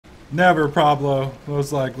Never, Pablo.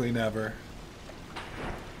 Most likely never.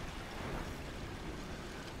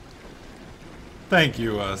 Thank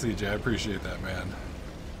you, CJ. I appreciate that, man.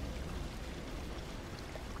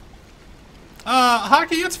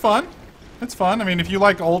 Hockey, it's fun. It's fun. I mean, if you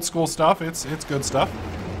like old school stuff, it's good stuff.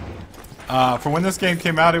 For when this game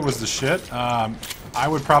came out, it was the shit. I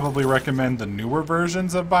would probably recommend the newer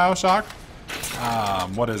versions of Bioshock.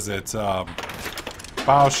 What is it?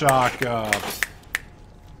 Bioshock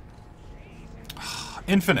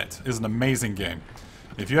Infinite is an amazing game.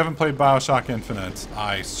 If you haven't played Bioshock Infinite,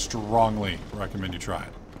 I strongly recommend you try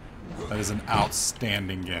it. That is an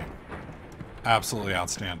outstanding game. Absolutely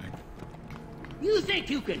outstanding. You think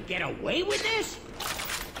you can get away with this?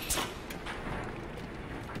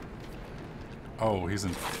 Oh, he's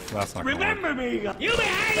in... That's not gonna Remember me! You be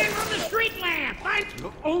hanging from the street lamp! I'm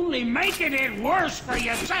only making it worse for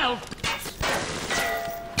yourself!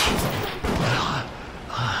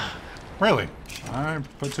 Really? I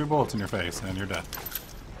put 2 bullets in your face and you're dead.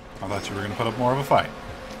 I thought you were going to put up more of a fight.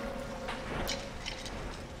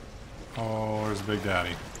 Oh, there's Big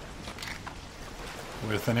Daddy.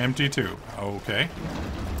 With an empty tube. Okay.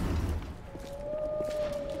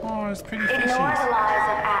 Oh, there's pretty fishies. Ignore the lies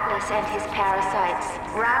of Atlas and his parasites.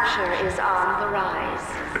 Rapture is on the rise.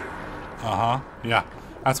 Uh-huh. Yeah.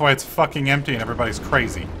 That's why it's fucking empty and everybody's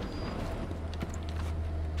crazy.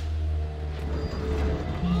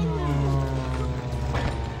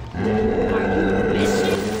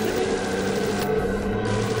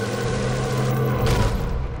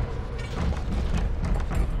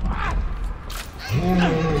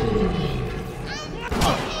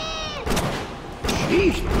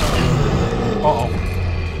 Uh-oh.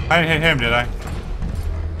 I didn't hit him, did I?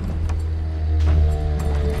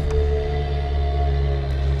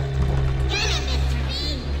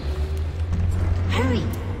 Hurry!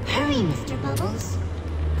 Hurry, Mr. Bubbles!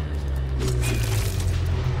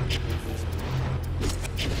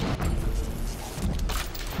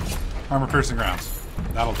 Armor-piercing rounds.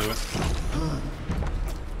 That'll do it.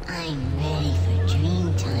 I'm ready for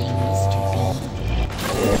dream time, Mr. B.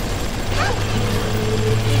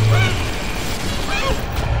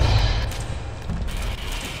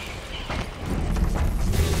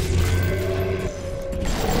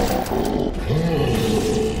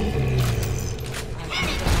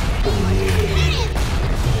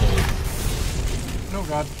 No,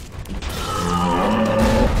 God.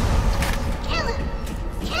 Kill him!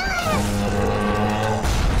 Kill him!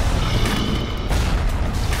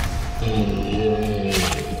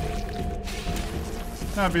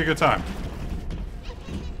 That'd be a good time.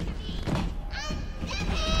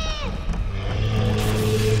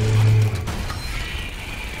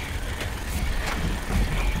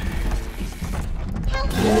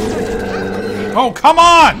 Oh, come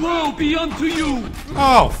on! Woe be unto you!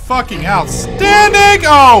 Oh, fucking outstanding!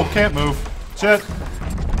 Oh, can't move. Shit.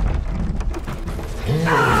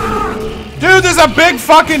 Dude, there's a big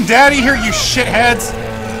fucking daddy here, you shitheads!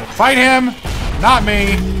 Fight him, not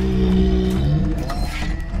me.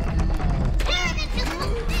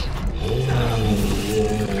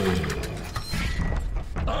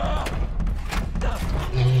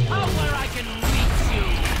 Where I can reach you!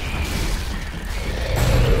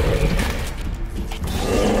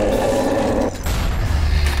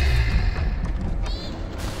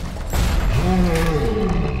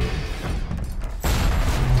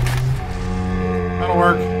 That'll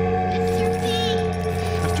work.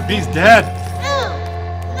 Mr. B's dead. No!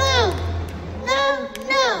 No!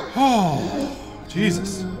 No! Oh,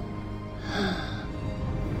 Jesus.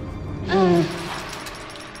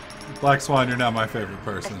 Black Swan, you're now my favorite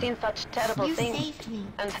person. I've seen such terrible You things saved me.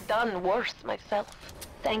 and done worse myself.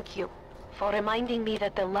 Thank you for reminding me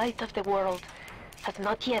that the light of the world has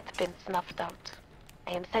not yet been snuffed out.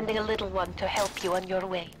 I am sending a little one to help you on your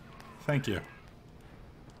way. Thank you.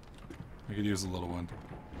 We could use a little one.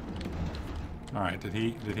 Alright, did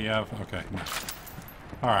he have... Okay, no.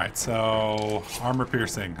 Alright, so... Armor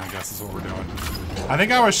piercing, I guess is what we're doing. I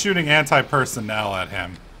think I was shooting anti-personnel at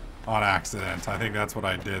him on accident. I think that's what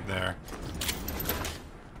I did there.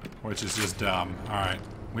 Which is just dumb. Alright,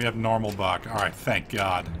 we have normal buck. Alright, thank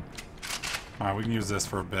God. Alright, we can use this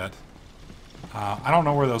for a bit. I don't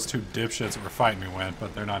know where those 2 dipshits that were fighting me went,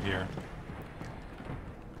 but they're not here.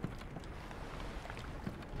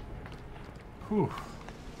 Whew.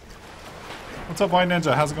 What's up, White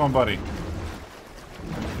Ninja? How's it going, buddy?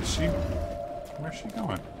 Is she... Where's she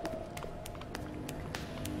going?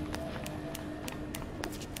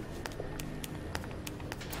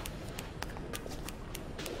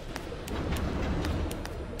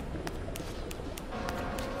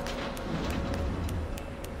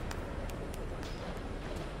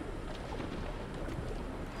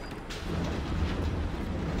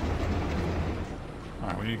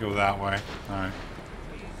 need to go that way. Alright.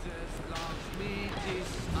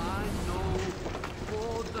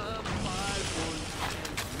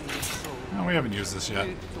 No, we haven't used this yet.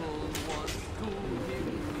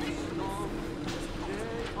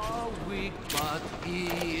 But he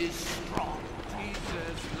is strong.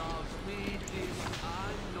 Jesus loves me, this I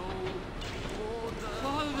know.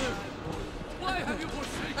 Father, why have you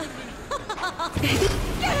forsaken me?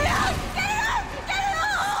 Get it out! Get it out! Get it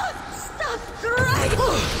out! Stop crying!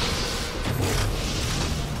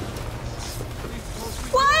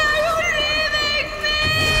 Why are you leaving me?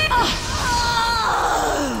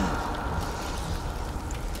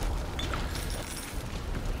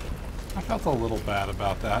 I felt a little bad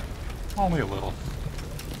about that. Only a little.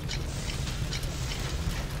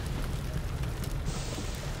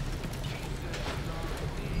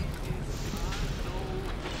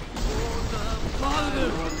 Father,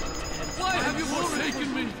 why have you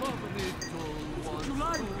forsaken me?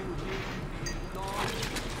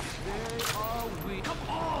 Come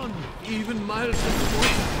on! Even miles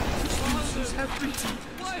away. She's everything.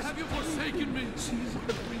 Why have you forsaken me? She's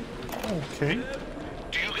everything. Okay.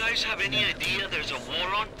 Do you guys have any idea there's a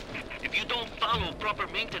war on? If you don't follow proper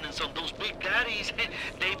maintenance on those big daddies,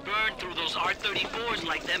 they burn through those R-34s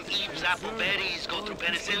like them Eve's apple berries go through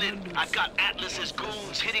penicillin. I've got Atlas's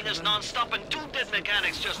goons hitting us non-stop and 2 dead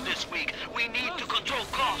mechanics just this week. We need to control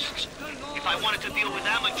costs. If I wanted to deal with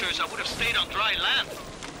amateurs, I would have stayed on dry land.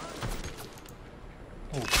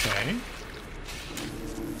 Okay.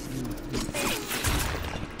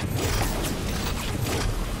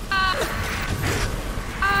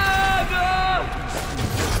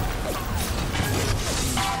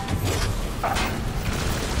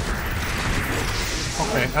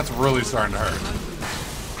 Okay, that's really starting to hurt.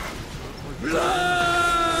 I'm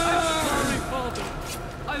sorry, Father.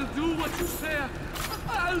 I'll do what you say.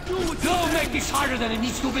 I'll do what you say. Don't make this harder than it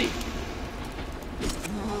needs to be.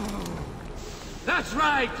 That's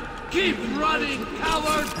right. Keep running,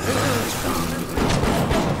 coward.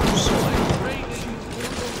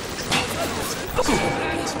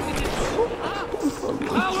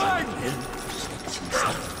 Coward!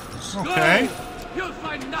 Okay. You'll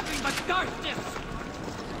find nothing but darkness.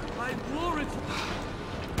 I wore it.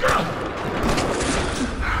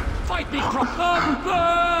 Fight me, Croc. Come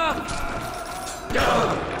back!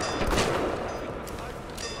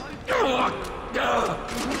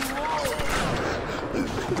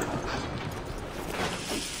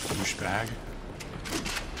 Douchebag.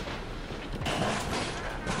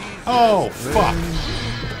 Oh, fuck.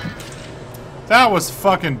 That was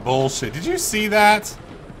fucking bullshit. Did you see that?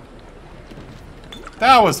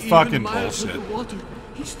 That was fucking bullshit. Water,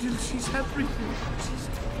 he still sees everything.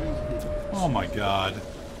 Oh my god.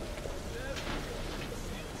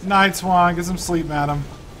 Night Swan, get some sleep, madam.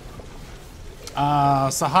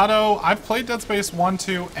 Sahado, I've played Dead Space 1,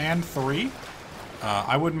 2, and 3.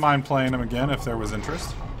 I wouldn't mind playing them again if there was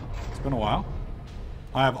interest. It's been a while.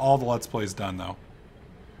 I have all the Let's Plays done, though.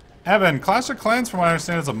 Evan, Clash of Clans, from what I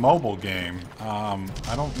understand, is a mobile game.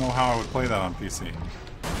 I don't know how I would play that on PC.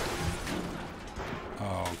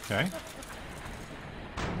 Okay.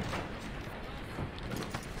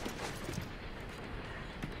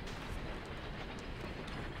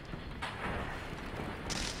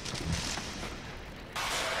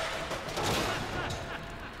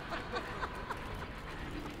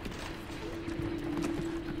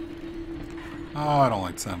 Oh, I don't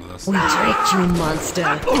like the sound of this. We tricked you,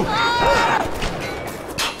 monster.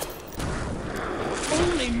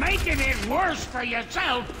 Only making it worse for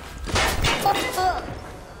yourself.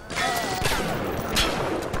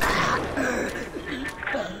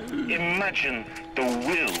 Imagine the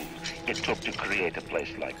will it took to create a place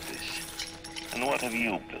like this. And what have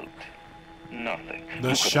you built? Nothing. The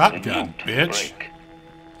Look at shotgun, the bitch. break.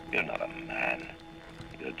 You're not a man.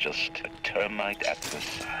 You're just a termite at the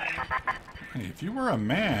side. Hey, if you were a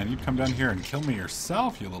man, you'd come down here and kill me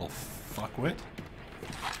yourself, you little fuckwit.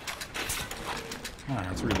 Alright,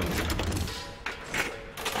 let's reload.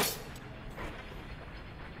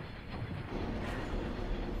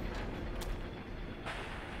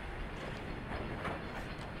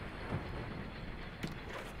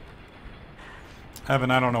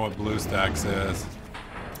 Evan, I don't know what BlueStacks is.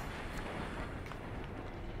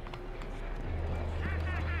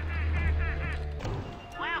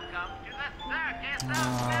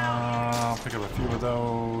 I'll pick up a few of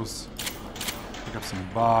those. Pick up some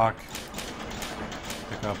Bach.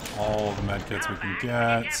 Pick up all the medkits we can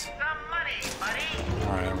get.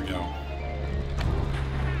 Alright, there we go.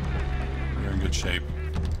 We're in good shape.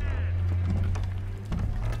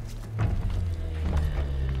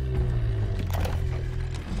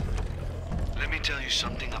 Let me tell you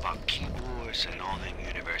something about keyboards and all them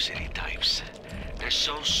university types. They're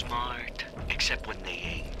so smart, except when they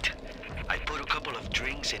ain't. I put a couple of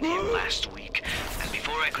drinks in him last week, and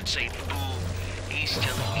before I could say boo, he's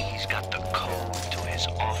telling me he's got the code to his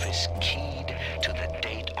office keyed to the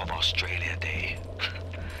date of Australia Day.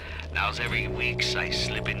 Now's every weeks I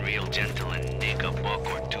slip in real gentle and nick a buck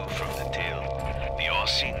or two from the till. The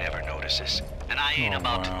Aussie never notices, and I ain't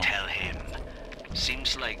about to tell him.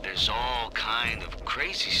 Seems like there's all kind of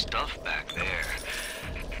crazy stuff back there.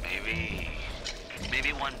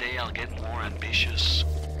 Maybe one day I'll get more ambitious.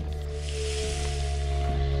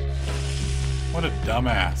 What a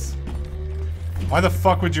dumbass. Why the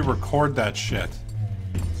fuck would you record that shit?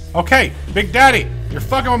 Okay, Big Daddy, you're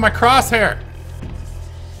fucking with my crosshair.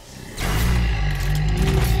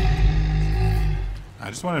 I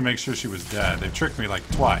just wanted to make sure she was dead. They tricked me like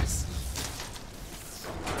twice.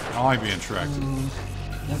 I don't like being tricked.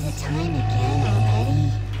 Is it time again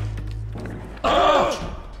already?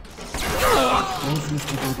 Thanks,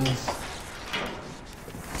 Mr. Douglas.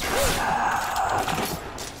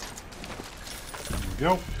 There we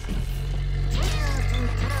go.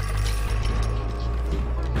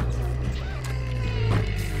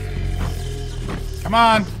 Come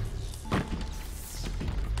on!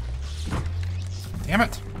 Damn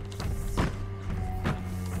it!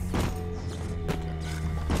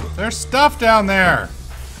 There's stuff down there!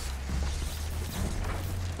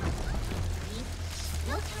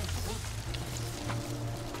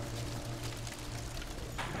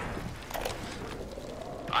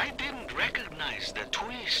 I didn't recognize the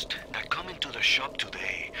twist that come into the shop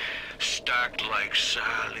today. Stacked like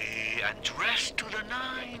Sally and dressed to the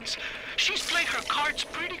nines. She's played her cards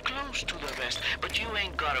pretty close to the vest, but you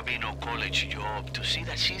ain't gotta be no college job to see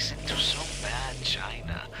that she's into some bad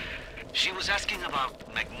china. She was asking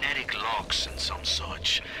about magnetic locks and some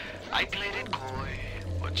such. I played it coy,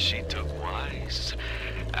 but she took wise.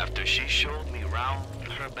 After she showed me round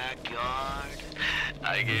her backyard,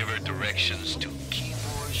 I gave her directions to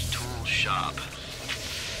Keyboard's tool shop.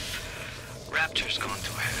 Rapture's gone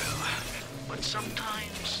to hell, but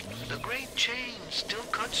sometimes the great change still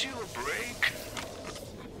cuts you a break.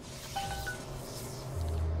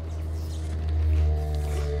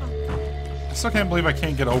 I still can't believe I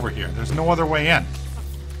can't get over here. There's no other way in.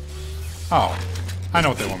 Oh, I know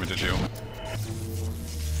what they want me to do.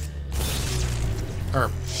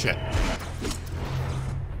 Shit.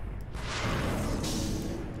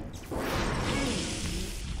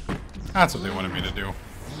 That's what they wanted me to do.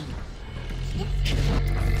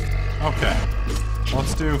 Okay.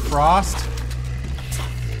 Let's do Frost.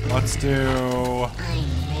 Let's do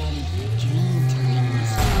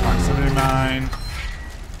Proximity Mine.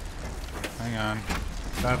 Hang on.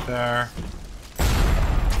 That there.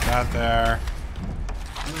 That there.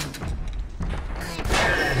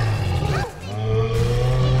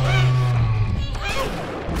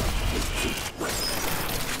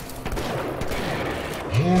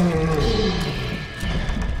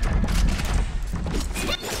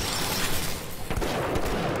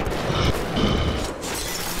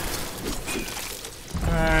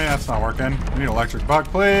 Okay, that's not working. We need electric buck,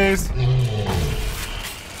 please.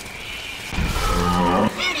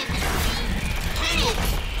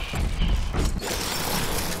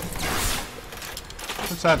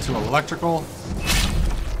 Switch that to electrical.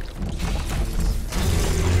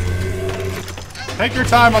 Take your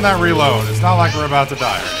time on that reload. It's not like we're about to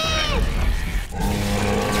die or anything.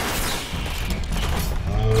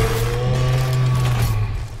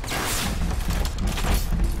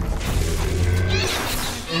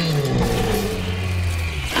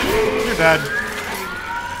 You're dead.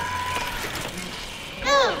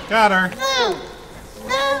 Got her.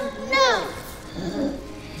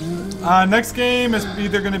 Next game is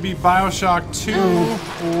either going to be Bioshock 2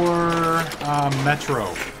 or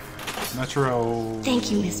Metro.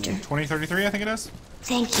 Thank you, mister. 2033, I think it is.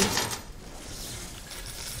 Thank you.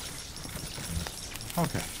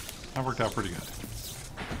 Okay. That worked out pretty good.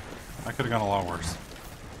 I could have gone a lot worse.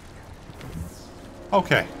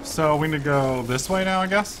 Okay, so we need to go this way now, I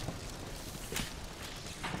guess?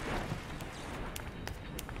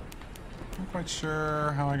 Not quite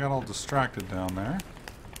sure how I got all distracted down there.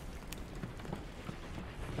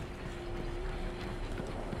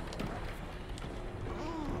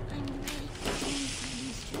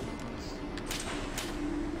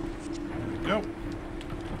 Go.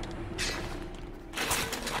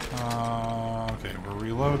 Okay, we're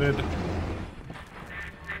reloaded.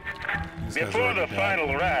 These guys are Before already the dead.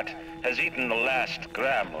 final rat has eaten the last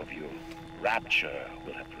gram of you, Rapture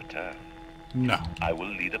will have returned. No. I will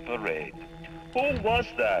lead a parade, Who was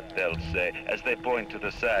that, they'll say, as they point to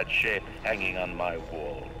the sad shape hanging on my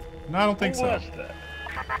wall. No, I don't think Who so. was that?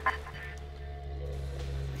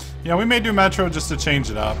 Yeah, we may do Metro just to change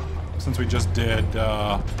it up, since we just did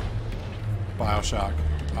Bioshock.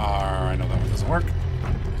 I know that one doesn't work.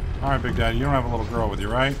 Alright, Big Daddy, you don't have a little girl with you,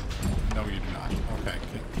 right? No, you do not. Okay,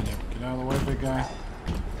 can you get out of the way, big guy?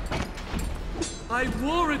 I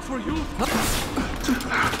wore it for you.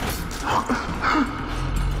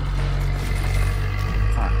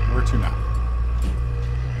 Alright, where to now?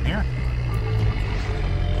 In here?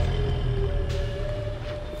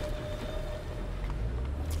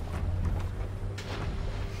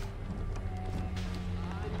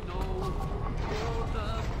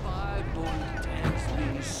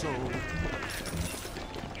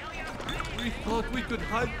 We thought we could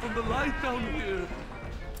hide from the light down here.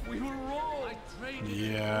 We were wrong.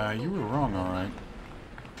 Yeah, you were wrong, alright.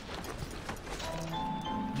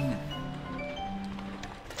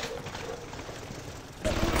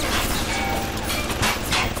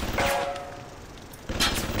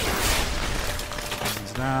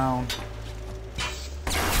 He's down.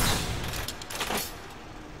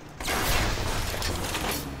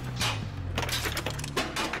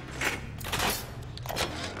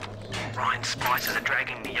 Ryan's spies are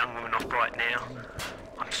dragging the young woman off right now.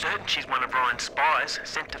 I'm certain she's one of Ryan's spies,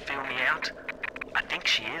 sent to feel me out. I think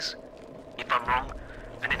she is. If I'm wrong,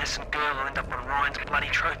 an innocent girl will end up on Ryan's bloody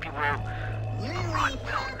trophy wall. Right,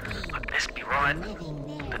 well, I best be right.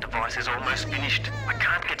 The device is almost finished. I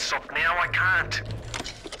can't get soft now, I can't.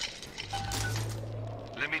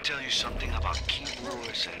 Let me tell you something about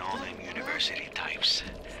keyboards and all them university types.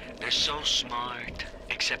 They're so smart,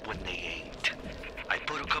 except when they ain't. I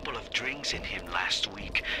put a couple of drinks in him last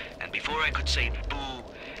week, and before I could say boo,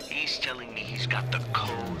 he's telling me he's got the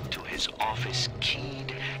code to his office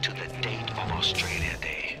keyed to the date of Australia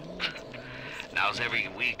Day. Now's every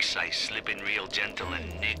weeks I slip in real gentle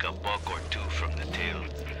and nick a buck or two from the till.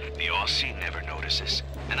 The Aussie never notices,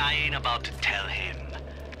 and I ain't about to tell him.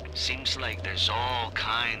 Seems like there's all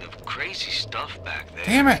kind of crazy stuff back there.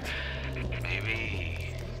 Damn it!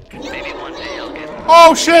 Maybe one day I'll get...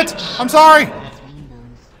 Oh shit! I'm sorry!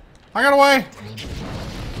 I got away!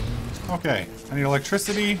 Okay, I need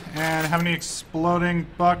electricity, and how many exploding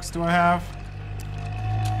bucks do I have?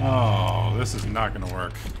 Oh, this is not gonna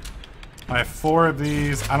work. I have 4 of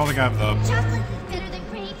these. I don't think I have the... Chocolate is better than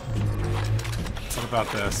grapes. What about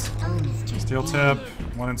this? Oh, Mr. Steel tip,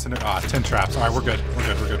 1 incident. 10 traps. Alright, we're good.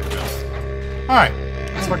 We're good. Alright,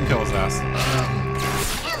 let's fucking kill his ass.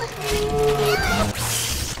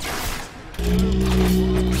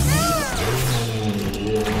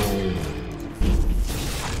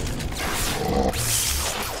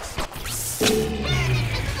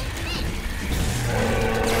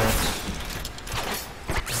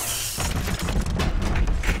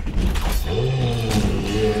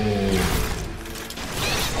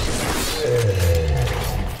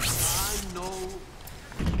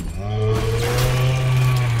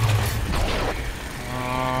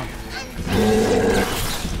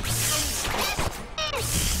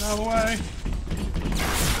 Out of the way.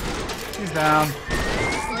 He's down.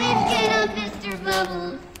 Let's get up, Mr.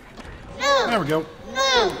 Bubbles. No. There we go.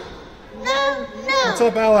 No. No. No. What's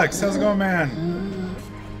up, Alex? How's it going, man?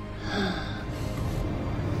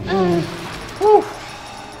 Whew.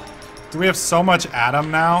 Do we have so much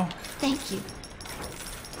Adam now? Thank you.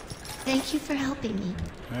 Thank you for helping me.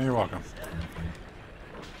 Yeah, you're welcome.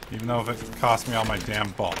 Even though if it cost me all my damn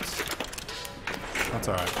balls. That's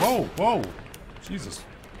alright. Whoa, whoa. Jesus.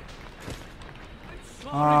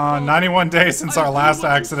 91 days since our last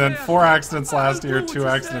accident. 4 accidents last year, 2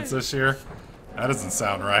 accidents this year. That doesn't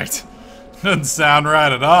sound right. Doesn't sound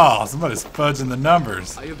right at all. Somebody's fudging the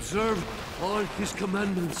numbers. I observe all his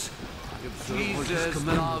commandments. Jesus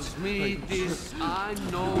loves me, this I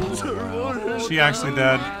know. Is she actually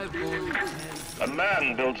dead? A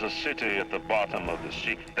man builds a city at the bottom of the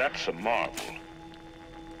sea. That's a marvel.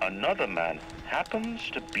 Another man happens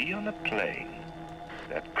to be on a plane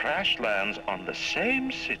that crash lands on the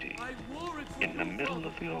same city in the middle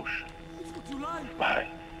of the ocean. Why,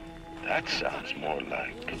 that sounds more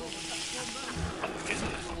like...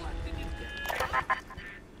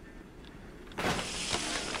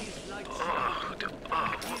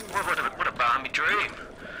 What a balmy dream.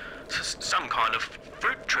 Some kind of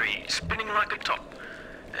fruit tree spinning like a top.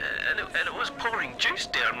 And it was pouring juice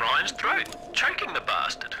down Ryan's throat, choking the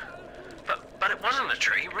bastard. But it wasn't a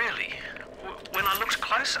tree, really. When I looked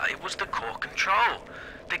closer, it was the core control.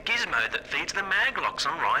 The gizmo that feeds the maglocks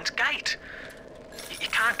on Ryan's gate. You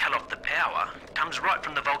can't cut off the power. It comes right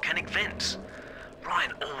from the volcanic vents.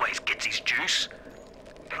 Ryan always gets his juice.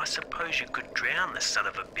 but I suppose you could drown the son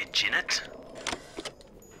of a bitch in it.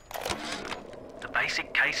 The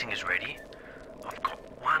basic casing is ready. I've got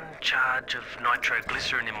 1 charge of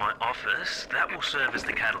nitroglycerin in my office. That will serve as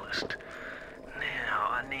the catalyst. Now,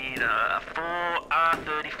 I need 4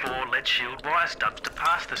 R34 lead shield wire stubs to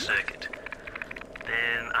pass the circuit.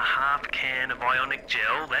 Then a half can of ionic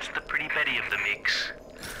gel. That's the pretty Betty of the mix.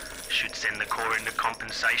 Should send the core into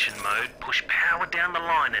compensation mode, push power down the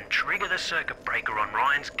line and trigger the circuit breaker on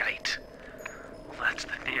Ryan's gate. Well, that's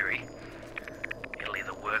the theory. It'll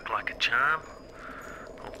either work like a charm,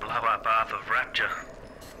 or blow up half of Rapture.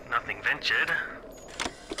 Nothing ventured.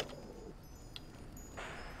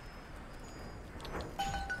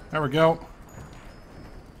 There we go.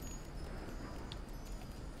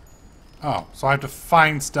 Oh, so I have to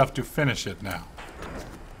find stuff to finish it now.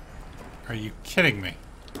 Are you kidding me?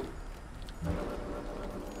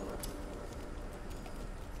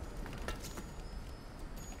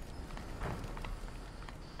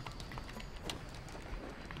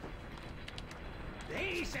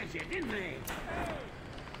 They sent you, didn't they?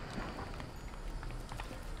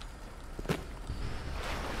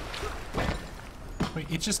 Wait,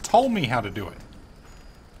 it just told me how to do it.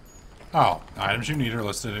 Oh, items you need are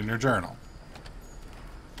listed in your journal.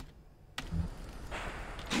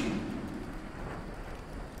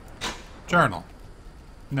 Journal.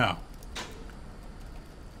 No.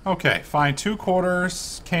 Okay, find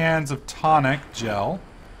 2/4 cans of tonic gel.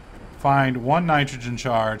 Find 1 nitrogen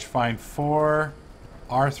charge. Find 4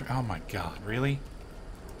 R3. Oh my god, really?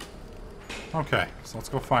 Okay, so let's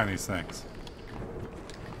go find these things.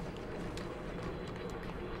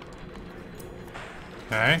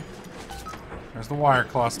 Okay. There's the wire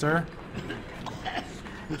cluster.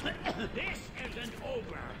 This isn't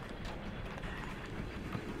over.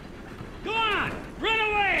 Go on! Run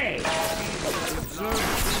away!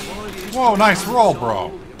 Whoa, nice roll,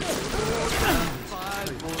 bro.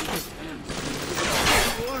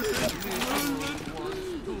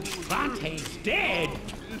 Vontae's dead.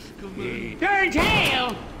 Turn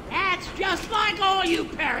tail! That's just like all you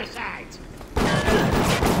parasites!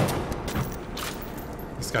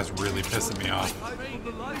 This guy's really pissing me off.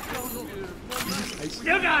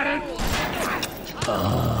 Still got it!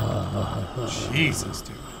 Jesus,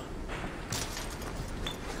 dude.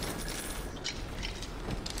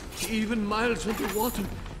 Even miles underwater,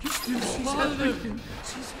 he still sees everything.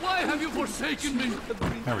 Why have you forsaken me?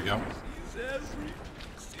 There we go.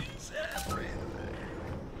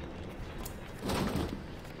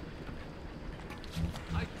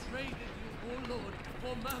 I traded you, oh Lord,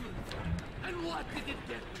 for mammon. And what did it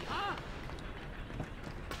get me, huh?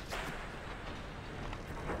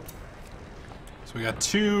 So we got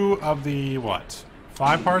 2 of the, what?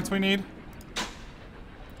 5 parts we need?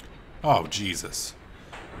 Oh, Jesus.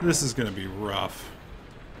 This is gonna be rough.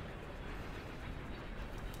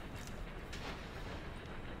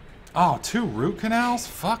 Oh, 2 root canals?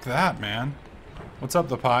 Fuck that, man. What's up,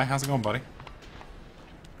 the pie? How's it going, buddy?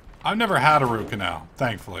 I've never had a root canal,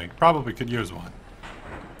 thankfully. Probably could use one.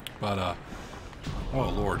 But, oh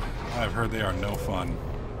Lord. I've heard they are no fun.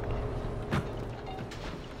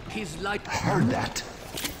 He's like... Heard that.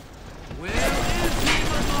 Where is he,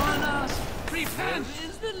 Madonna? Repent! Where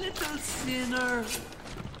is the little sinner?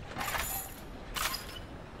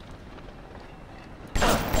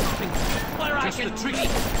 Where I can reach.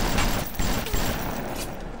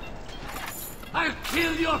 I'll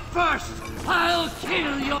kill you first! I'll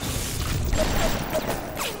kill you!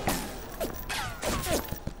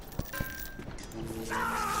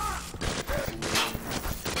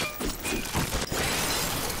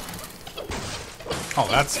 Oh,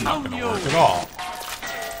 that's not gonna work at all.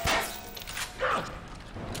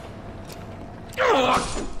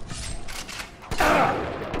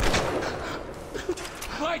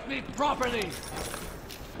 Fight me properly!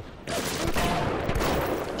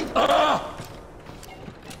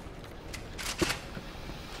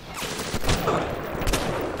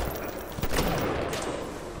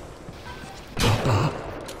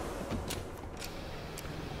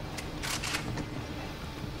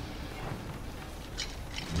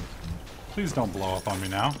 Please don't blow up on me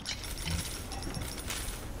now.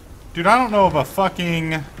 Dude, I don't know of a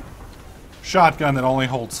fucking shotgun that only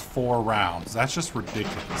holds 4 rounds. That's just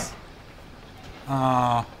ridiculous.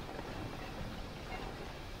 And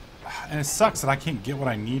it sucks that I can't get what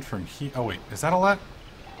I need from here. Oh wait, is that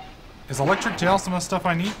is electric gel some of the stuff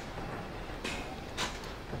I need?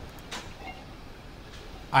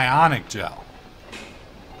 Ionic gel.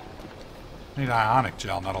 I need ionic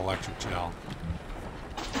gel, not electric gel.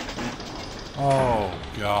 Oh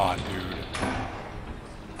god, dude.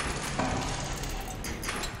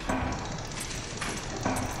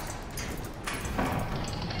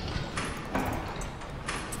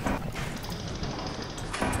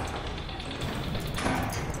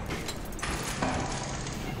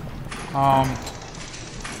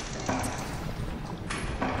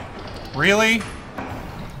 Really?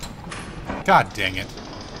 God dang it.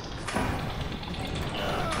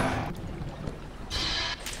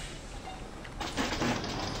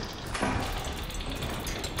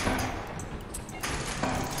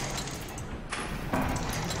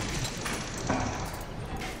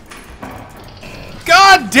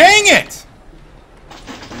 God dang it!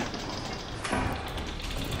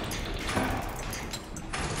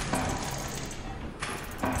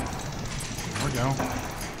 There we go.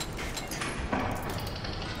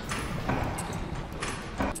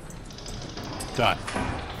 Done.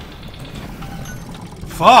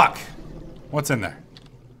 Fuck! What's in there?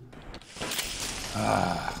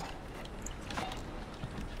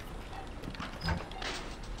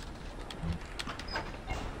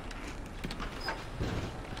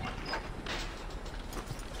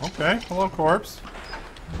 Okay, hello, corpse.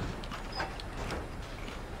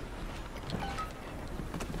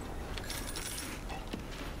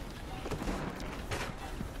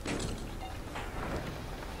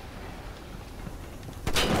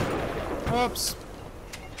 Oops.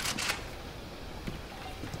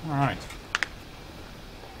 All right.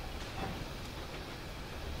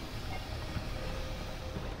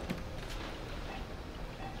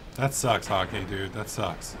 That sucks, Hockey, dude. That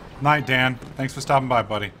sucks. Night, Dan. Thanks for stopping by,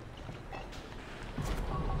 buddy.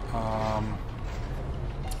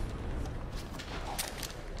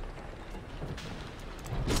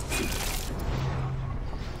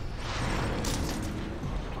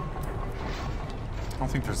 I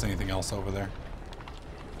don't think there's anything else over there.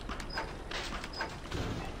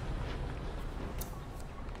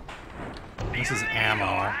 This is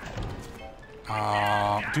ammo.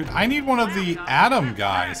 Dude, I need one of the Adam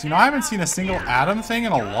guys. You know, I haven't seen a single Adam thing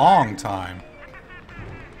in a long time.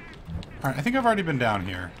 Alright, I think I've already been down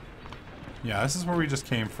here. Yeah, this is where we just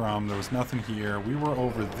came from. There was nothing here. We were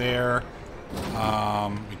over there.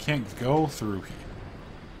 We can't go through here.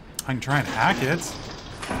 I can try and hack it.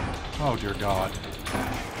 Oh, dear God.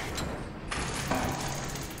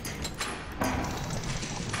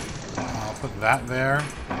 I'll put that there.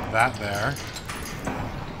 That there.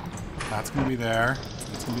 That's gonna be there.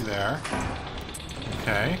 That's gonna be there.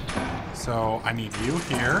 Okay. So I need you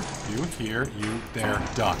here, you there.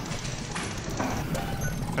 Done.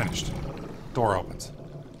 Finished. Door opens.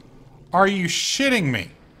 Are you shitting me?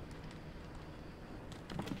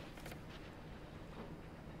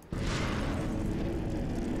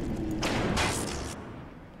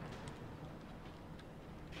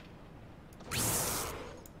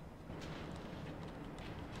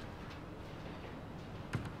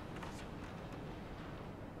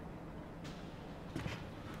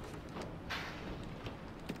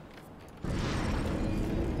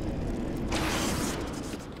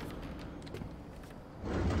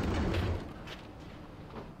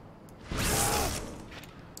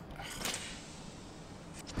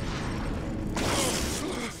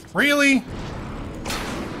 Really?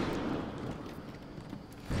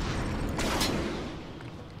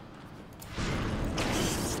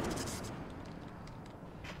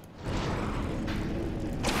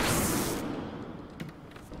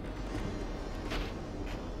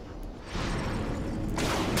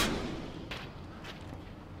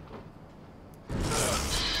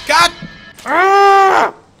 God!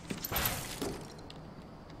 Ah!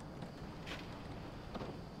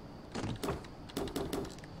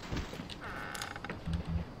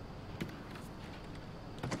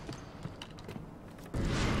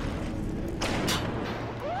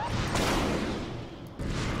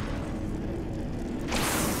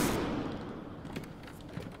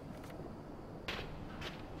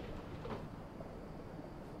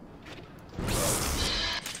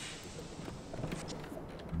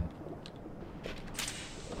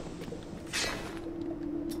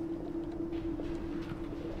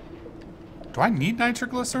 Do I need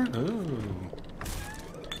nitroglycerin? Ooh.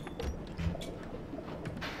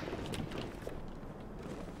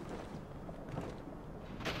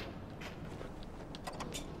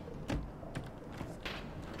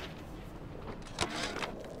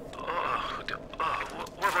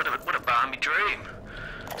 What a balmy dream.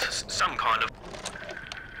 Some kind of...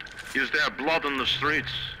 Is there blood in the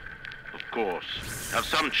streets? Of course. Have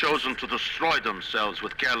some chosen to destroy themselves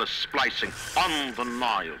with careless splicing?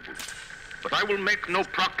 Undeniable. But I will make no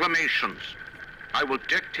proclamations. I will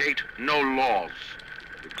dictate no laws.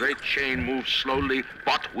 The great chain moves slowly,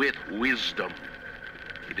 but with wisdom.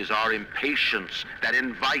 It is our impatience that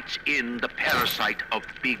invites in the parasite of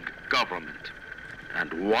big government.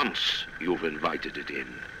 And once you've invited it in,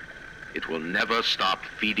 it will never stop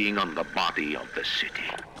feeding on the body of the city.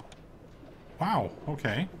 Wow,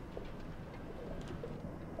 okay.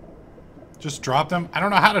 Just drop them? I don't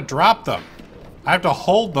know how to drop them. I have to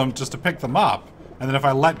hold them just to pick them up. And then if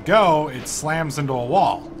I let go, it slams into a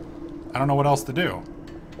wall. I don't know what else to do.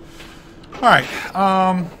 Alright,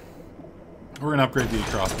 we're gonna upgrade the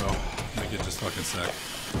crossbow. Make it just fucking sick.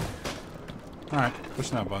 Alright,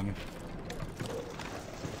 pushing that button.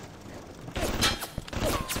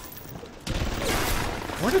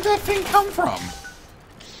 Where did that thing come from?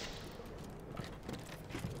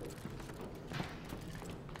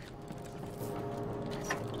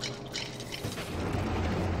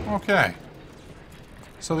 Okay.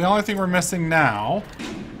 So the only thing we're missing now...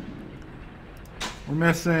 We're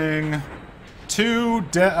missing two...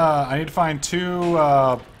 I need to find two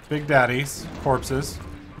Big Daddies corpses.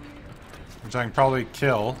 Which I can probably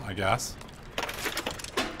kill, I guess.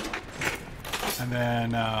 And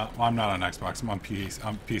then... well, I'm not on Xbox. I'm on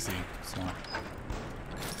PC. So...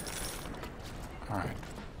 Alright.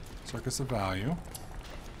 Circus of Value.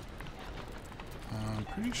 I'm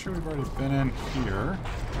pretty sure we've already been in here.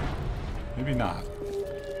 Maybe not.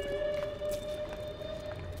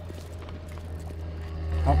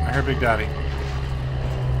 Oh, I hear Big Daddy.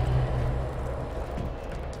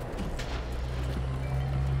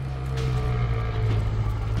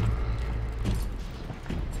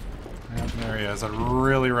 Yep, there he is. I'd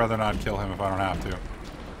really rather not kill him if I don't have to.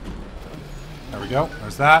 There we go.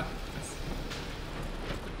 There's that.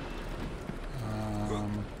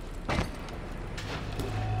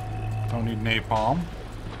 Don't need napalm.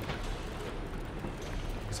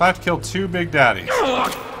 So I have to kill two Big Daddies. Get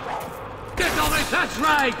on it, that's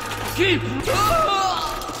right! Keep...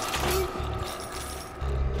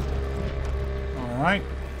 Alright.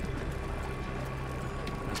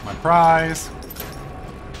 There's my prize.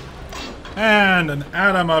 And an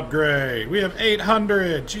Atom upgrade. We have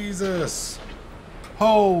 800. Jesus.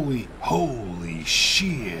 Holy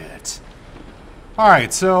shit.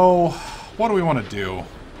 Alright, so what do we want to do?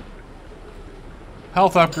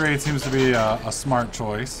 Health upgrade seems to be a smart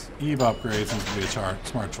choice. Eve upgrade seems to be a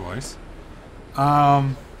smart choice.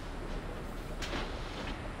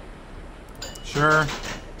 Sure.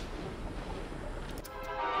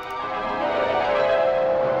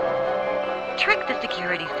 Trick the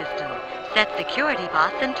security system. Set security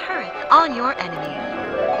bots and turrets on your enemies.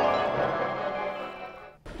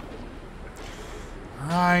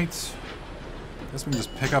 Alright. Guess we can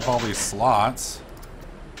just pick up all these slots.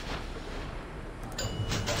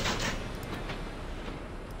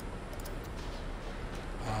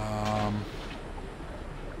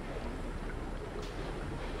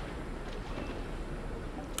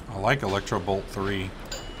 I like Electro Bolt 3. I'll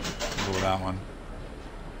go with that one.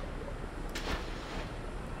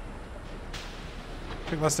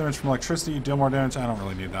 Take less damage from electricity, deal more damage. I don't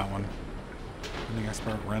really need that one. Ending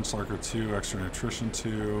Expert, Wrench Lurker 2, Extra Nutrition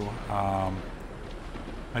 2. I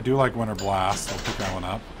do like Winter Blast. I'll pick that one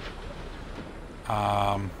up.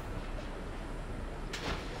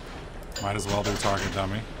 Might as well do Target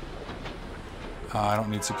Dummy. I don't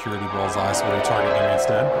need Security Bullseye, so we'll do Target Dummy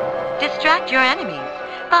instead. Distract your enemies.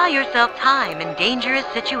 Buy yourself time in dangerous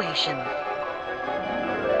situations.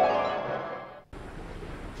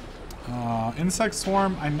 Insect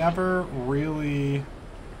Swarm, I never really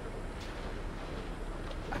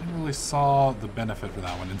saw the benefit for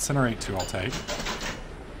that one. Incinerate 2 I'll take.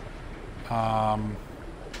 I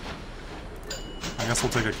guess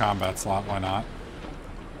we'll take a combat slot, why not?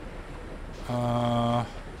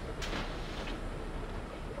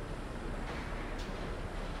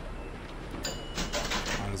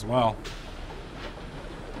 Might as well.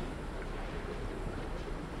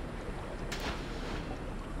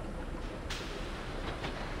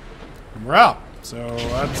 And we're out. So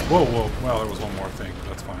that's... Whoa. Well, there was one more thing, but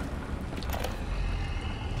that's fine.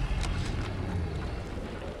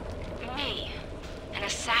 Me. An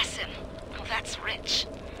assassin. Oh, that's rich.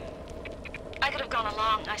 I could have gone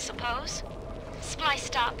along, I suppose.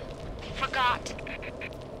 Spliced up. Forgot.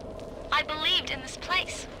 I believed in this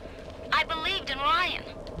place. I believed in Ryan.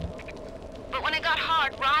 But when it got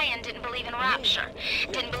hard, Ryan didn't believe in rapture.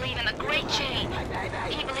 Didn't believe in the Great Chain.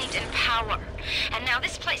 He believed in power. And now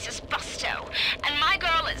this place is busto. And my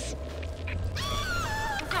girl is...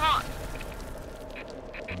 gone.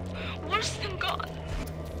 Worse than gone.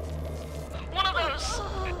 One of those...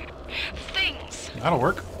 things. That'll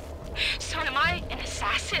work. So am I an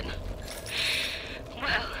assassin?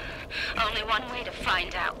 Well, only one way to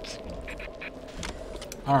find out.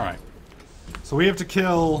 Alright. So we have to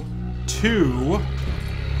kill 2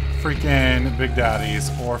 freaking Big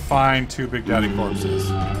Daddies or find 2 Big Daddy corpses.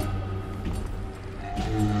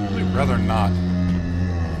 I'd rather not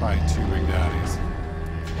fight 2 Big Daddies.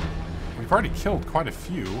 We've already killed quite a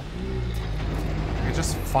few. I could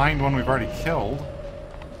just find one we've already killed.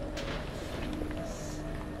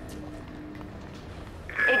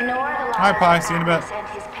 Alright, Pi, see you in a bit.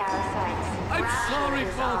 I'm sorry,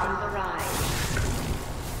 Father.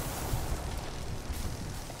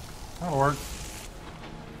 That'll work.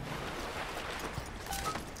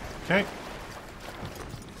 Okay.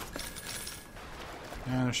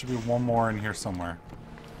 And there should be one more in here somewhere.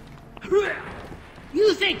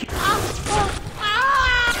 You think...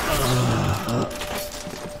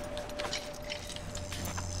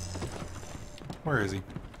 Where is he?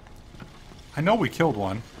 I know we killed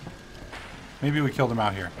one. Maybe we killed him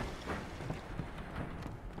out here.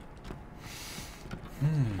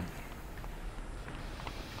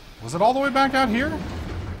 Was it all the way back out here?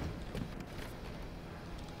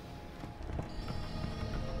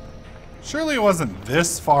 Surely it wasn't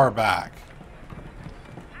this far back.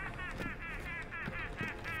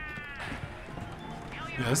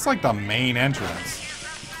 Yeah, this is like the main entrance.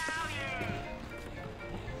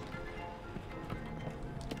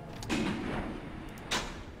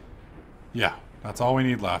 Yeah, that's all we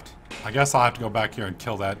need left. I guess I'll have to go back here and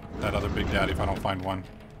kill that other Big Daddy if I don't find one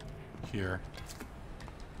here.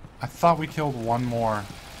 I thought we killed one more.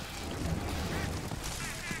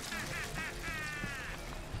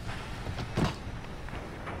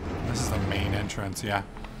 This is the main entrance, yeah.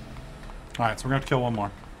 Alright, so we're gonna have to kill one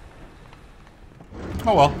more.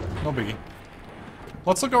 Oh well, no biggie.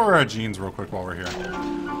 Let's look over our genes real quick while we're here.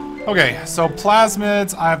 Okay, so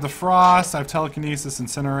plasmids, I have the Frost, I have Telekinesis,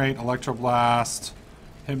 Incinerate, Electroblast,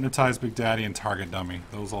 Hypnotize Big Daddy, and Target Dummy.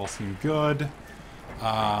 Those all seem good.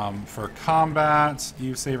 For combat,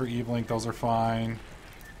 Eve Saver, Eve Link, those are fine.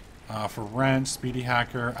 For Wrench, Speedy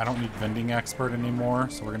Hacker, I don't need Vending Expert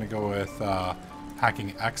anymore, so we're going to go with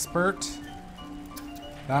Hacking Expert.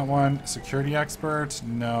 That one, Security Expert,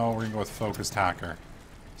 no, we're going to go with Focused Hacker.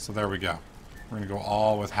 So there we go. We're going to go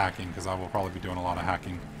all with hacking, because I will probably be doing a lot of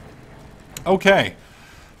hacking. Okay,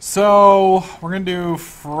 so we're going to do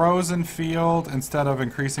Frozen Field instead of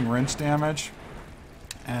increasing wrench damage.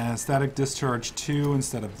 And Static Discharge 2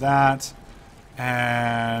 instead of that.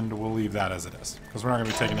 And we'll leave that as it is, because we're not going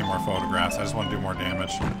to be taking any more photographs. I just want to do more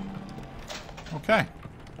damage. Okay.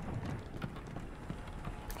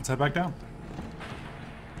 Let's head back down.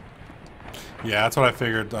 Yeah, that's what I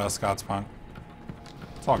figured, Scott's Punk.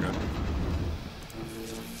 It's all good.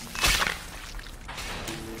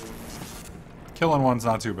 Killing one's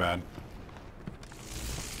not too bad.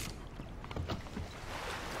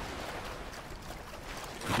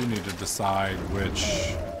 I do need to decide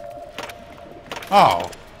which... Oh!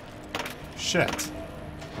 Shit.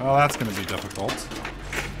 Well, that's gonna be difficult.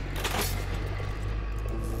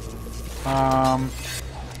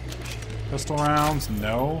 Pistol rounds?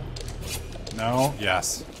 No. No?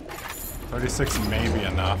 Yes. 36 may be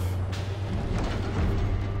enough.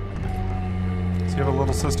 Does he have a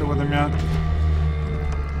little sister with him yet?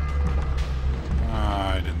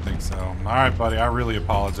 I didn't think so. Alright, buddy, I really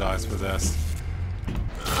apologize for this.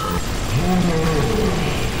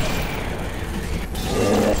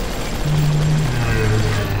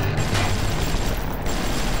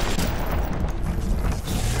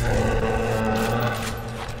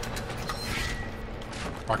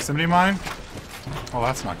 Proximity mine? Oh,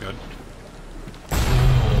 that's not good.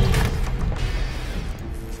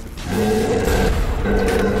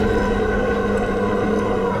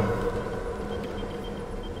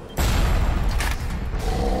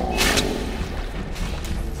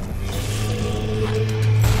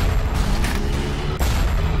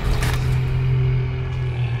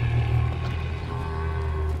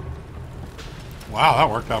 Wow, that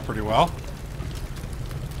worked out pretty well.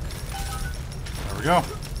 There we go.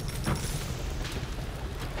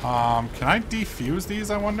 Can I defuse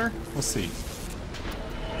these, I wonder? Let's see.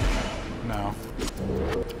 No.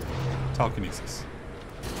 Telekinesis.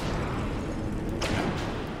 No.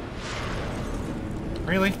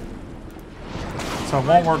 Really? So it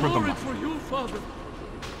won't work with them.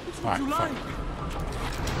 Alright, fine.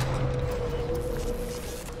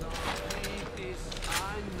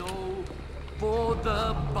 For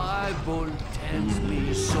the Bible tells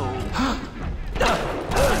me so.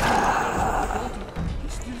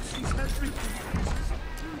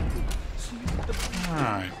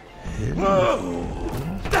 Alright. I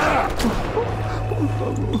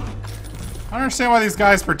don't understand why these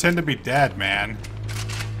guys pretend to be dead, man.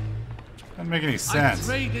 Doesn't make any sense.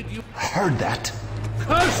 I heard that.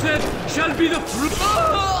 Cursed shall be the fruit.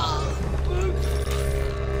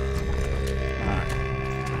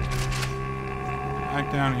 Back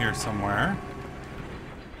down here somewhere.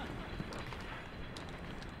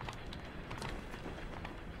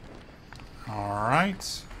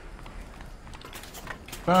 Alright.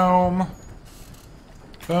 Boom.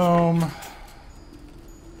 Boom.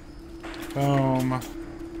 Boom.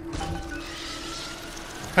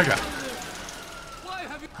 Pega.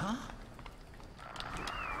 Huh?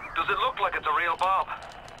 Does it look like it's a real bomb?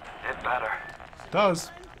 It better.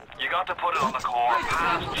 Does. You got to put it on the core,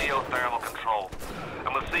 past geothermal control.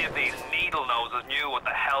 And we'll see if these needle noses knew what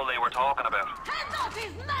the hell they were talking about. Hands off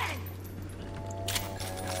his leg!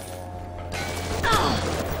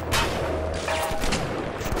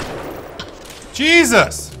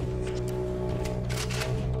 Jesus!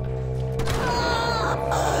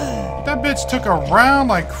 That bitch took a round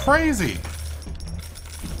like crazy.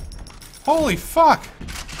 Holy fuck!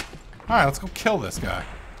 Alright, let's go kill this guy.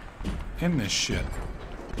 In this shit.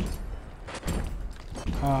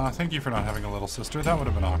 Thank you for not having a little sister. That would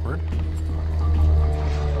have been awkward.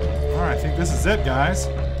 Alright, I think this is it, guys.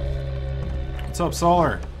 What's up,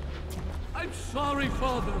 Solar? I'm sorry,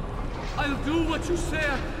 Father. I'll do what you say.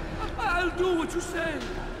 I'll do what you say.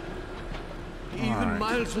 Even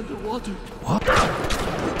miles underwater. What?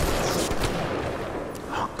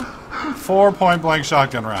 4 point-blank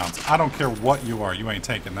shotgun rounds. I don't care what you are. You ain't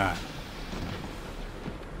taking that.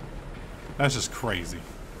 That's just crazy.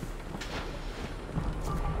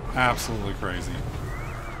 Absolutely crazy.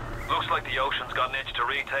 Looks like the ocean's got an itch to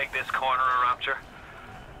retake this corner of Rapture.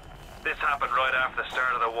 This happened right after the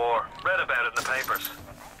start of the war. Read about it in the papers.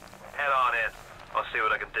 Head on in. I'll see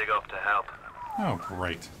what I can dig up to help. Oh,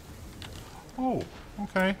 great. Oh,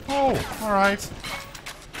 okay. Oh, alright.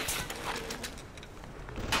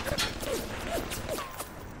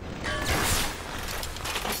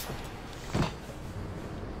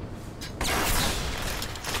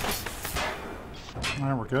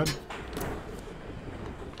 Alright, we're good.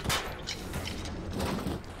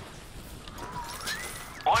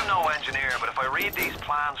 I'm no engineer, but if I read these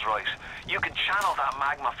plans right, you can channel that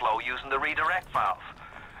magma flow using the redirect valve.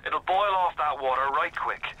 It'll boil off that water right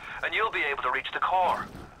quick, and you'll be able to reach the core.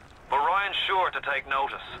 But Ryan's sure to take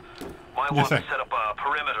notice. Might want to set up a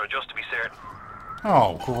perimeter just to be certain.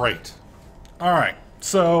 Oh, great. Alright,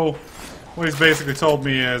 so what he's basically told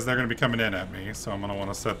me is they're going to be coming in at me, so I'm going to want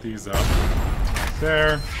to set these up. Right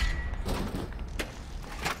there.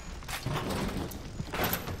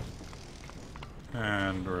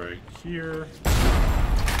 And right here.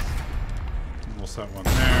 We'll set one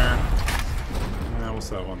there. And we'll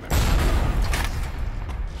set one there.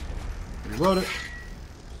 Reload it.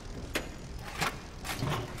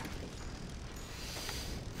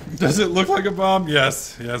 Does it look like a bomb?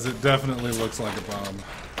 Yes. Yes, it definitely looks like a bomb.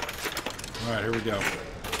 Alright, here we go.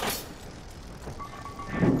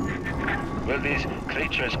 Will these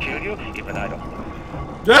creatures kill you? Even I don't know.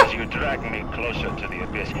 Yeah. As you drag me closer to the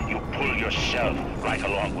abyss, you pull yourself right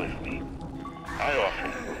along with me. I offer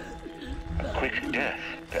you a quick death,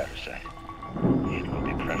 Parasite. It will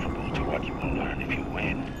be preferable to what you will learn if you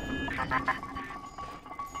win.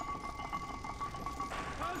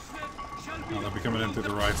 Oh, they'll be coming in through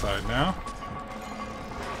the right side now.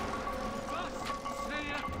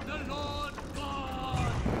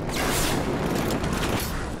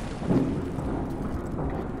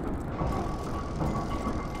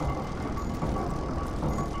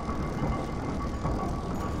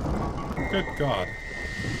 Good God.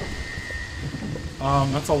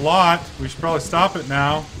 That's a lot. We should probably stop it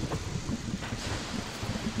now.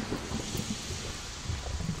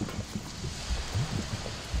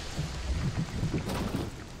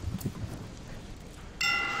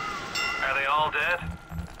 Are they all dead?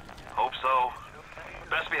 Hope so.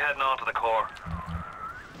 Best be heading on to the core.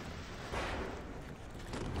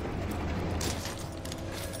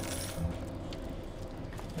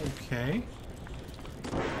 Okay.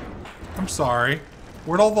 I'm sorry.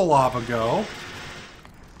 Where'd all the lava go?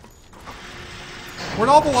 Where'd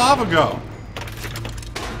all the lava go?